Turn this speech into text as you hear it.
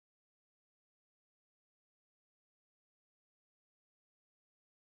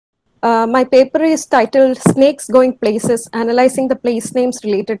My paper is titled Snakes Going Places, Analyzing the Place Names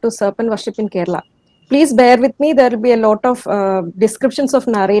Related to Serpent Worship in Kerala. Please bear with me. There will be a lot of descriptions of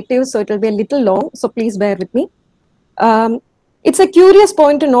narratives, so it will be a little long. So please bear with me. It's a curious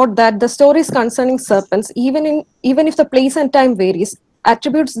point to note that the stories concerning serpents, even if the place and time varies,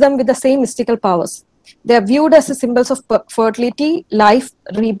 attributes them with the same mystical powers. They are viewed as the symbols of fertility, life,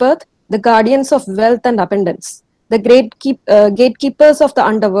 rebirth, the guardians of wealth and abundance, the great gatekeepers of the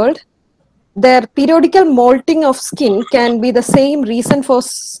underworld. Their periodical molting of skin can be the same reason for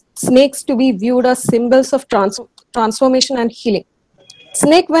snakes to be viewed as symbols of transformation and healing.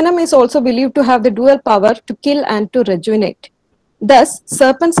 Snake venom is also believed to have the dual power to kill and to rejuvenate. Thus,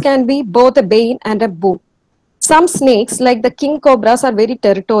 serpents can be both a bane and a boon. Some snakes, like the king cobras, are very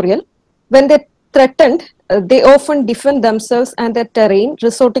territorial. When they're threatened, they often defend themselves and their terrain,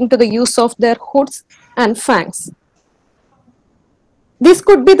 resorting to the use of their hoods and fangs. This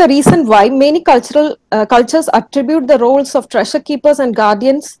could be the reason why many cultures attribute the roles of treasure keepers and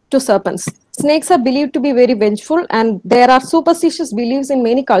guardians to serpents. Snakes are believed to be very vengeful, and there are superstitious beliefs in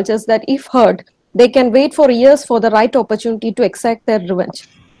many cultures that if hurt, they can wait for years for the right opportunity to exact their revenge.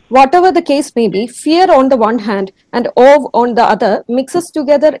 Whatever the case may be, fear on the one hand and awe on the other mixes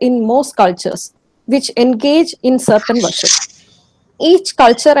together in most cultures, which engage in serpent worship. Each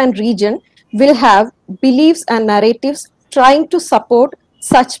culture and region will have beliefs and narratives trying to support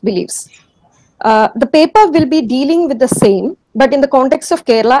such beliefs. The paper will be dealing with the same, but in the context of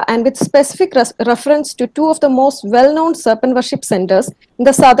Kerala and with specific reference to two of the most well-known serpent worship centers in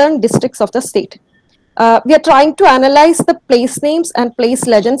the southern districts of the state. We are trying to analyze the place names and place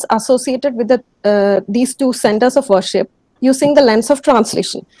legends associated with these two centers of worship using the lens of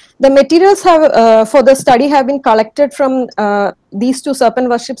translation. The materials for the study have been collected from these two serpent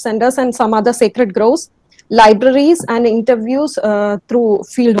worship centers and some other sacred groves, libraries, and interviews through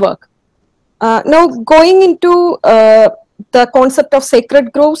fieldwork. Now, going into the concept of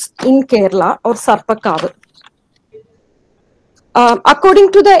sacred groves in Kerala or Sarpakavu.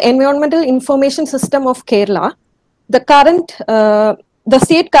 According to the Environmental Information System of Kerala, the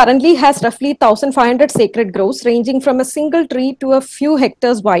state currently has roughly 1,500 sacred groves ranging from a single tree to a few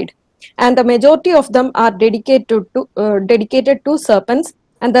hectares wide, and the majority of them are dedicated to serpents,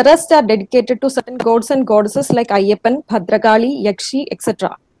 and the rest are dedicated to certain gods and goddesses like Ayyappan, Bhadragali, Yakshi,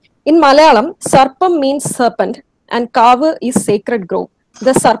 etc. In Malayalam, Sarpam means serpent and Kavu is sacred grove.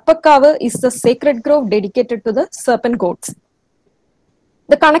 The Sarpakavu is the sacred grove dedicated to the serpent gods.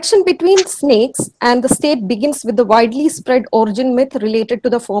 The connection between snakes and the state begins with the widely spread origin myth related to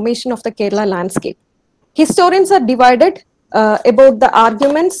the formation of the Kerala landscape. Historians are divided about the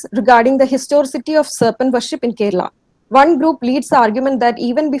arguments regarding the historicity of serpent worship in Kerala. One group leads the argument that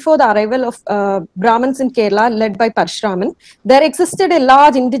even before the arrival of Brahmins in Kerala, led by Parashuraman, there existed a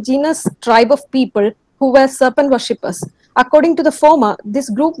large indigenous tribe of people who were serpent worshippers. According to the former, this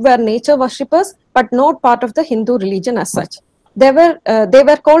group were nature worshippers, but not part of the Hindu religion as such. They were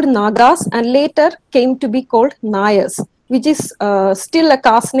called Nagas and later came to be called Nayars, which is still a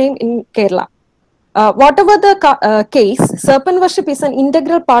caste name in Kerala. Whatever the case, serpent worship is an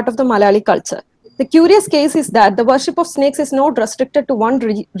integral part of the Malayali culture. The curious case is that the worship of snakes is not restricted to one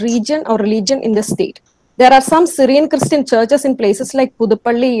region or religion in the state. There are some Syrian Christian churches in places like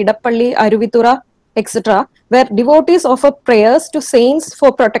Pudupalli, Idappalli, Aruvitura, etc., where devotees offer prayers to saints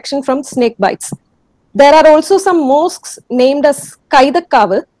for protection from snake bites. There are also some mosques named as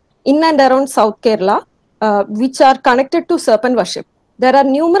Kaidakkavu in and around South Kerala, which are connected to serpent worship. There are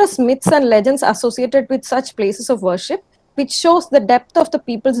numerous myths and legends associated with such places of worship, which shows the depth of the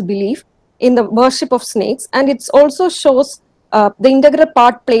people's belief in the worship of snakes, and it also shows the integral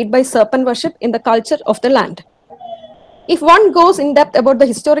part played by serpent worship in the culture of the land. If one goes in depth about the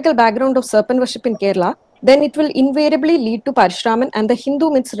historical background of serpent worship in Kerala, then it will invariably lead to Parashuraman and the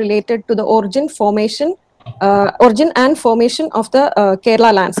Hindu myths related to the origin and formation of the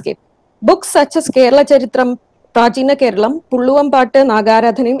Kerala landscape. Books such as Kerala Charitram, Prajina Keralam, Pulluvampattu,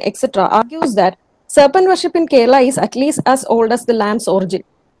 Nagaradhanam, etc. argues that serpent worship in Kerala is at least as old as the land's origin.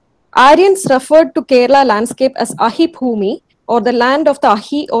 Aryans referred to Kerala landscape as Ahibhumi, or the land of the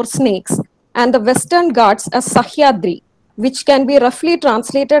Ahi or snakes, and the Western Ghats as Sahyadri, which can be roughly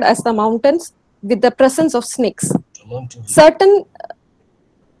translated as the mountains with the presence of snakes. Certain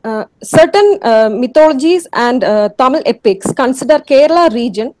mythologies and Tamil epics consider Kerala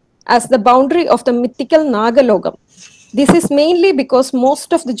region as the boundary of the mythical Nagalogam. This is mainly because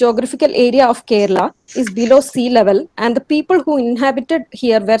most of the geographical area of Kerala is below sea level, and the people who inhabited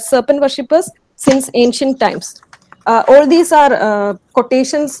here were serpent worshippers since ancient times. All these are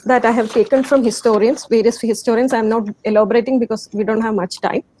quotations that I have taken from historians, various historians. I am not elaborating because we don't have much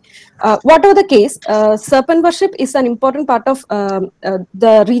time. Whatever the case, serpent worship is an important part of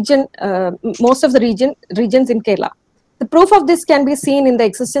the region, most of the regions in Kerala. The proof of this can be seen in the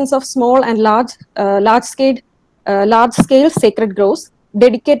existence of small and large scale sacred groves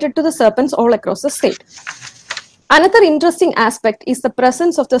dedicated to the serpents all across the state. Another interesting aspect is the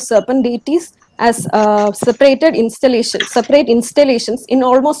presence of the serpent deities as separate installations in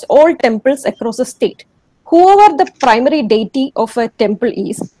almost all temples across the state. Whoever the primary deity of a temple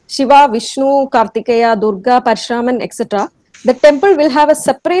is, Shiva, Vishnu, Kartikeya, Durga, Parshuraman, etc., the temple will have a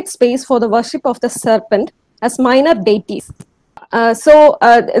separate space for the worship of the serpent as minor deities.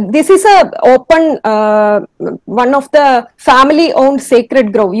 This is a open one of the family-owned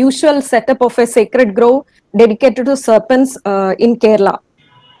sacred grove, usual setup of a sacred grove dedicated to serpents in Kerala.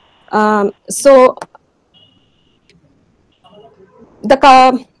 The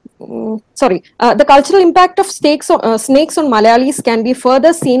cultural impact of snakes on Malayalis can be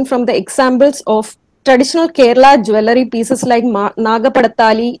further seen from the examples of traditional Kerala jewellery pieces like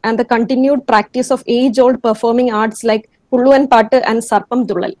Nagapadattali and the continued practice of age-old performing arts like Pulluvan Pattu and Sarpam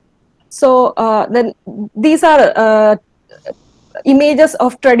Thullal. So then these are images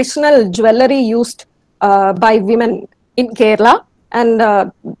of traditional jewellery used by women in Kerala, and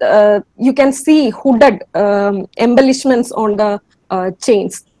you can see hooded embellishments on the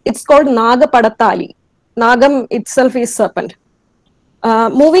chains. It's called Nagapadattali. Nagam itself is serpent.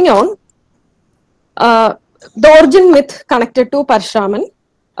 Moving on, the origin myth connected to Parshuraman.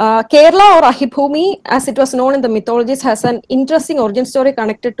 Kerala or Ahibhumi, as it was known in the mythologies, has an interesting origin story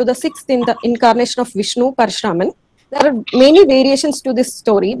connected to the sixth incarnation of Vishnu, Parshuraman. There are many variations to this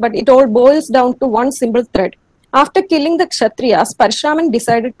story, but it all boils down to one simple thread. After killing the Kshatriyas, Parshuraman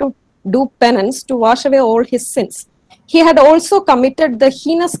decided to do penance to wash away all his sins. He had also committed the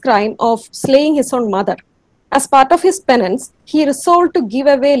heinous crime of slaying his own mother. As part of his penance, he resolved to give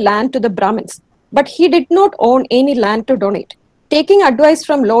away land to the Brahmins, but he did not own any land to donate. Taking advice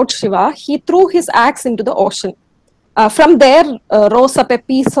from Lord Shiva, he threw his axe into the ocean. From there rose up a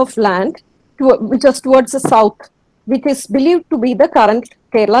piece of land which was towards the south, which is believed to be the current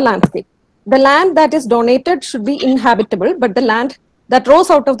Kerala landscape. The land that is donated should be inhabitable, but the land that rose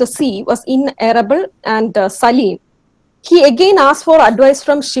out of the sea was inarable and saline. He again asked for advice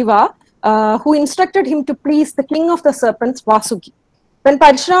from Shiva, who instructed him to please the king of the serpents, Vasuki. When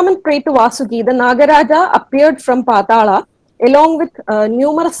Parshuraman prayed to Vasuki, the Nagaraja appeared from Patala along with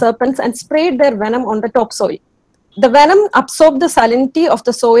numerous serpents and sprayed their venom on the topsoil. The venom absorbed the salinity of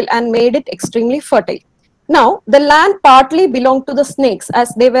the soil and made it extremely fertile. Now, the land partly belonged to the snakes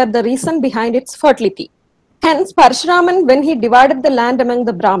as they were the reason behind its fertility. Hence, Parshuraman, when he divided the land among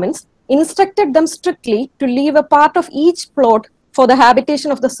the Brahmins, instructed them strictly to leave a part of each plot for the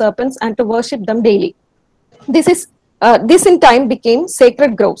habitation of the serpents and to worship them daily. This in time became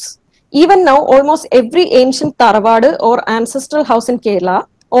sacred groves. Even now, almost every ancient Taravadu or ancestral house in Kerala,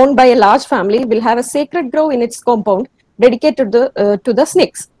 owned by a large family, will have a sacred grove in its compound dedicated to the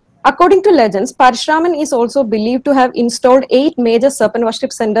snakes. According to legends, Parshuraman is also believed to have installed 8 major serpent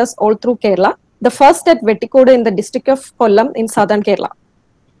worship centers all through Kerala, the first at Vettikodu in the district of Kollam in southern Kerala.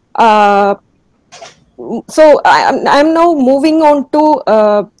 So I'm now moving on to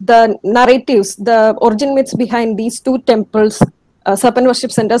the narratives, the origin myths behind these 2 temples, serpent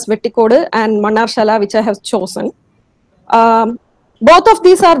worship centers, Vettikodu and Mannarshala, which I have chosen. Both of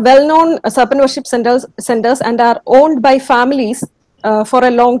these are well-known serpent worship centers and are owned by families for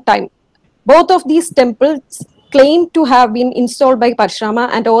a long time. Both of these temples claim to have been installed by Parshurama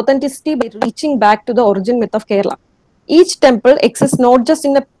and authenticity by reaching back to the origin myth of Kerala. Each temple exists not just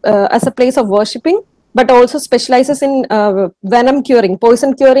in as a place of worshipping, but also specializes in venom curing,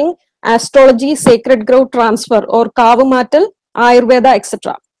 poison curing, astrology, sacred grove transfer, or Kavumattal, Ayurveda,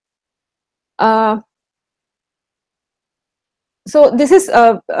 etc. So this is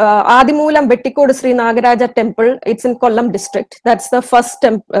Adimulam Vettikodu Sri Nagaraja temple. It's in Kollam district. That's the first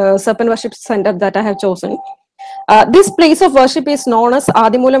serpent worship center that I have chosen. This place of worship is known as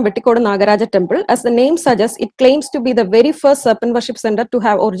Adimulam Vettikodu Nagaraja temple. As the name suggests, it claims to be the very first serpent worship center to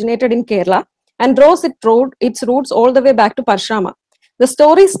have originated in Kerala and draws its roots all the way back to Parshurama. The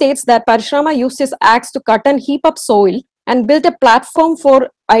story states that Parshurama used his axe to cut and heap up soil and built a platform for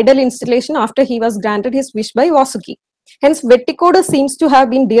idol installation after he was granted his wish by Vasuki. Hence, Vettikodu seems to have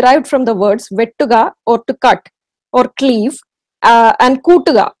been derived from the words Vettuga, or to cut or cleave, and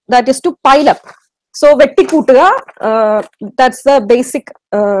Kutuga, that is to pile up. So, Vettikutuga, that's the basic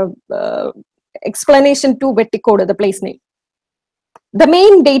explanation to Vettikodu, the place name. The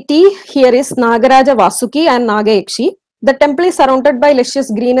main deity here is Nagaraja Vasuki and Nagayakshi. The temple is surrounded by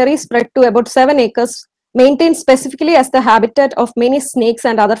luscious greenery spread to about 7 acres maintained specifically as the habitat of many snakes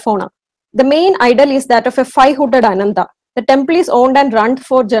and other fauna. The main idol is that of a five-hooded Ananta. The temple is owned and run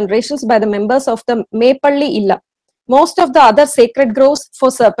for generations by the members of the Mepalli Illa. Most of the other sacred groves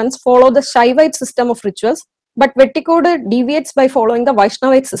for serpents follow the Shaivite system of rituals, but Vettikodu deviates by following the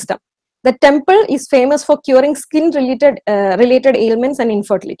Vaishnavite system. The temple is famous for curing skin-related related ailments and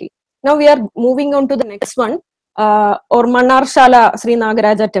infertility. Now we are moving on to the next one, or Mannarshala Sri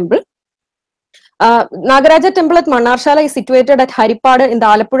Nagaraja temple. Nagaraja temple at Mannarshala is situated at Haripada in the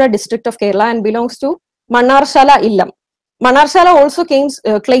Alappuzha district of Kerala and belongs to Mannarshala Illam. Mannarshala also claims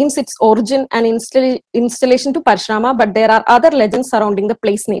its origin and installation to Parshrama, but there are other legends surrounding the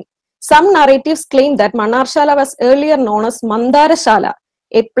place name. Some narratives claim that Mannarshala was earlier known as Mandarashala,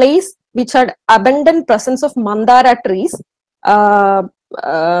 a place which had abundant presence of Mandara trees.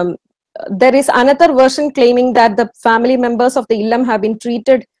 There is another version claiming that the family members of the Illam have been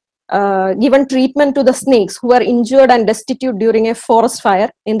given treatment to the snakes who were injured and destitute during a forest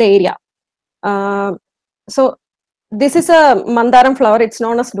fire in the area. So this is a mandaram flower. It's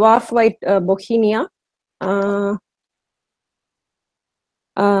known as dwarf white bauhinia.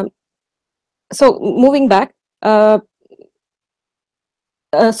 So moving back, the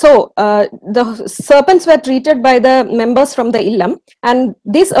serpents were treated by the members from the Illam, and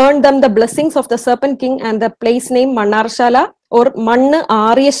this earned them the blessings of the Serpent King and the place name Mannarshala or Mannu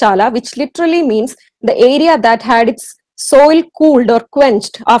Aryashala, which literally means the area that had its soil cooled or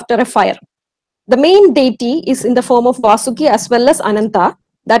quenched after a fire. The main deity is in the form of Vasuki as well as Ananta.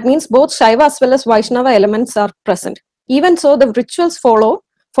 That means both Shaiva as well as Vaishnava elements are present. Even so, the rituals followed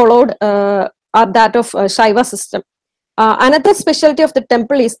are that of Shaiva system. Another specialty of the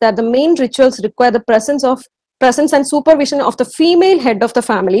temple is that the main rituals require the presence and supervision of the female head of the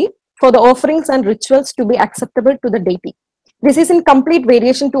family for the offerings and rituals to be acceptable to the deity. This is in complete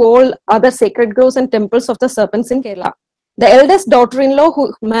variation to all other sacred groves and temples of the serpents in Kerala. The eldest daughter-in-law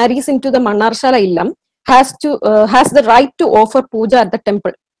who marries into the Mannarshala Illam has the right to offer puja at the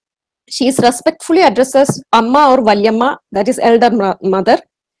temple. She is respectfully addressed as Amma or Valyamma, that is elder mother.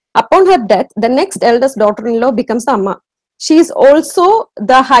 Upon her death, the next eldest daughter-in-law becomes the Amma. She is also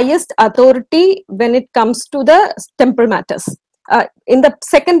the highest authority when it comes to the temple matters. In the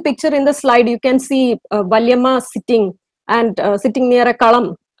second picture in the slide, you can see Valyamma sitting near a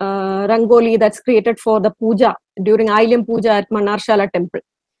kalam, rangoli that's created for the puja during Ailyam puja at Mannarshala temple.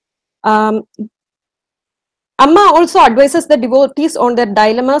 Amma also advises the devotees on their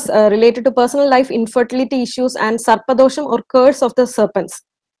dilemmas related to personal life, infertility issues, and sarpadosham or curse of the serpents.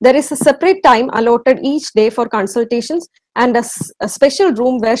 There is a separate time allotted each day for consultations and a special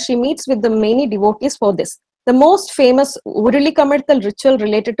room where she meets with the many devotees for this. The most famous Urili Kamarthal ritual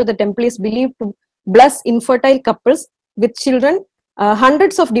related to the temple is believed to bless infertile couples with children.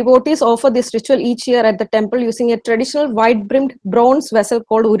 Hundreds of devotees offer this ritual each year at the temple using a traditional wide-brimmed bronze vessel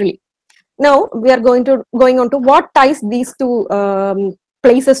called Urili. Now we are going on to what ties these two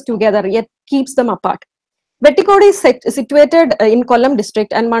places together yet keeps them apart. Vettikodu is situated in Kollam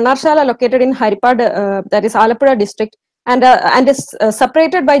district and Mannarshala located in Haripad, that is Alappuzha district, and is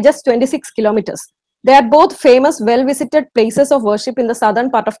separated by just 26 kilometers. They are both famous, well-visited places of worship in the southern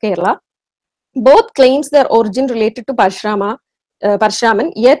part of Kerala. Both claims their origin related to Parshraman,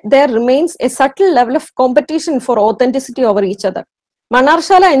 yet there remains a subtle level of competition for authenticity over each other.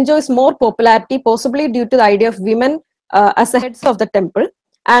 Mannarshala enjoys more popularity, possibly due to the idea of women as the heads of the temple,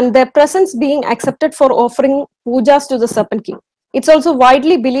 and their presence being accepted for offering pujas to the Serpent King. It's also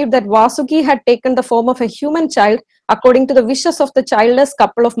widely believed that Vasuki had taken the form of a human child according to the wishes of the childless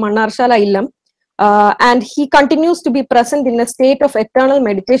couple of Mannarshala Illam, and he continues to be present in a state of eternal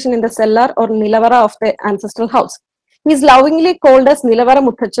meditation in the cellar or Nilavara of the ancestral house. He is lovingly called as Nilavara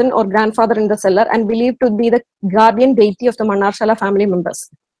Muthachan or grandfather in the cellar and believed to be the guardian deity of the Mannarshala family members.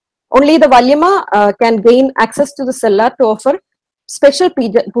 Only the Valyamma can gain access to the cellar to offer special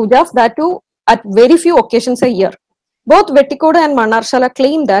pujas, that too at very few occasions a year. Both Vettikodu and Mannarshala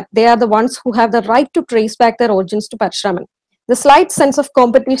claim that they are the ones who have the right to trace back their origins to Parshraman. The slight sense of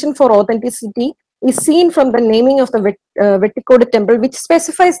competition for authenticity is seen from the naming of the Vettikodu temple, which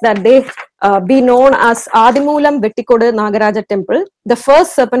specifies that they be known as Adimulam Vettikodu Nagaraja temple, the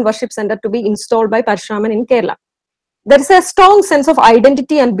first serpent worship center to be installed by Parshraman in Kerala. There is a strong sense of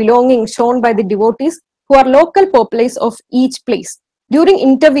identity and belonging shown by the devotees who are local populace of each place. During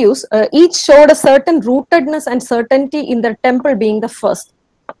interviews, each showed a certain rootedness and certainty in the temple being the first.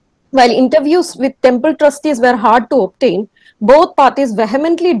 While interviews with temple trustees were hard to obtain, both parties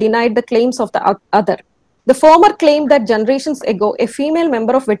vehemently denied the claims of the other. The former claimed that generations ago, a female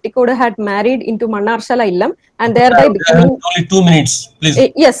member of Vettikodu had married into Mannarshala Illam and thereby becoming... Only 2 minutes,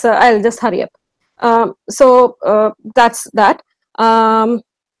 please. Yes, sir, I'll just hurry up. That's that.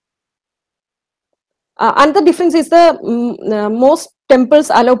 Another difference is the most temples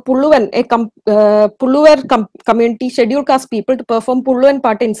allow Pulluvan, Pulluvar community scheduled caste people to perform Pulluvan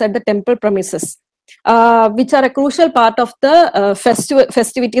part inside the temple premises, which are a crucial part of the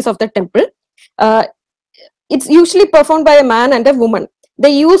festivities of the temple. It's usually performed by a man and a woman.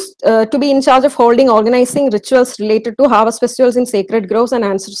 They used to be in charge of organizing rituals related to harvest festivals in sacred groves and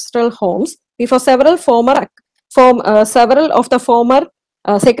ancestral homes. Before several of the former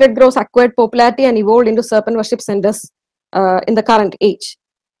sacred groves acquired popularity and evolved into serpent worship centers in the current age.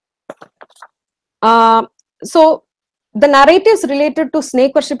 So the narratives related to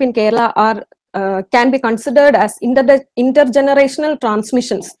snake worship in Kerala are can be considered as intergenerational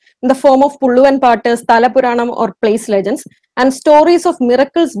transmissions in the form of Pulluvan Pattas, Talapuranam or place legends, and stories of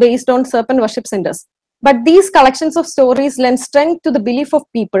miracles based on serpent worship centers. But these collections of stories lend strength to the belief of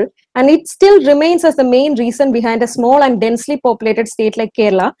people, and it still remains as the main reason behind a small and densely populated state like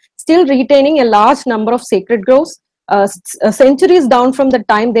Kerala, still retaining a large number of sacred groves, centuries down from the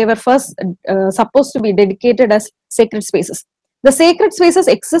time they were first supposed to be dedicated as sacred spaces. The sacred spaces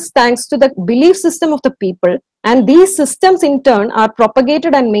exist thanks to the belief system of the people, and these systems in turn are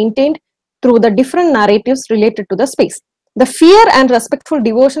propagated and maintained through the different narratives related to the space. The fear and respectful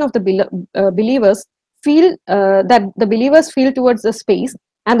devotion of the believers feel towards the space,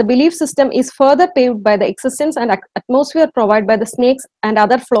 and the belief system is further paved by the existence and atmosphere provided by the snakes and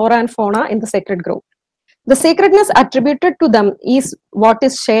other flora and fauna in the sacred grove. The sacredness attributed to them is what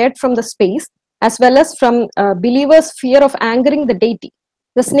is shared from the space, as well as from believers' fear of angering the deity.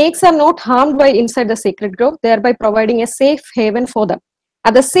 The snakes are not harmed while inside the sacred grove, thereby providing a safe haven for them.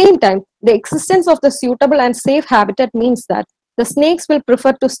 At the same time, the existence of the suitable and safe habitat means that the snakes will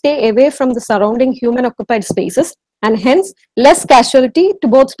prefer to stay away from the surrounding human-occupied spaces, and hence less casualty to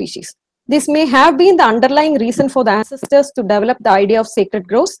both species. This may have been the underlying reason for the ancestors to develop the idea of sacred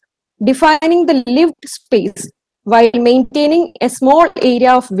groves, defining the lived space while maintaining a small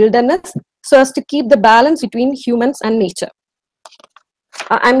area of wilderness so as to keep the balance between humans and nature.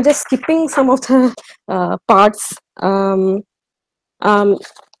 I'm just skipping some of the parts.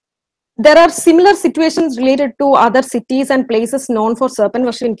 There are similar situations related to other cities and places known for serpent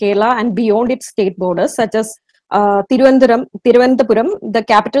worship in Kerala and beyond its state borders, such as Thiruvananthapuram, the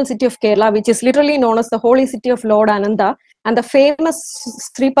capital city of Kerala, which is literally known as the holy city of Lord Ananda, and the famous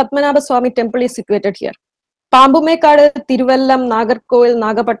Sri Padmanabha Swami temple is situated here. Pambumekadu, Tiruvallam, Nagarkoil,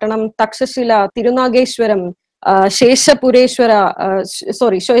 Nagapattanam, Takshashila, Tirunageshwaram, Sheshapureshwar,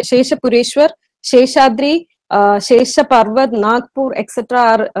 Sheshadri, Shesha Parvat, Nagpur,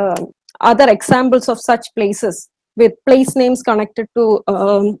 etc. are other examples of such places with place names connected to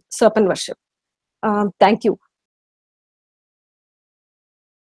serpent worship. Thank you.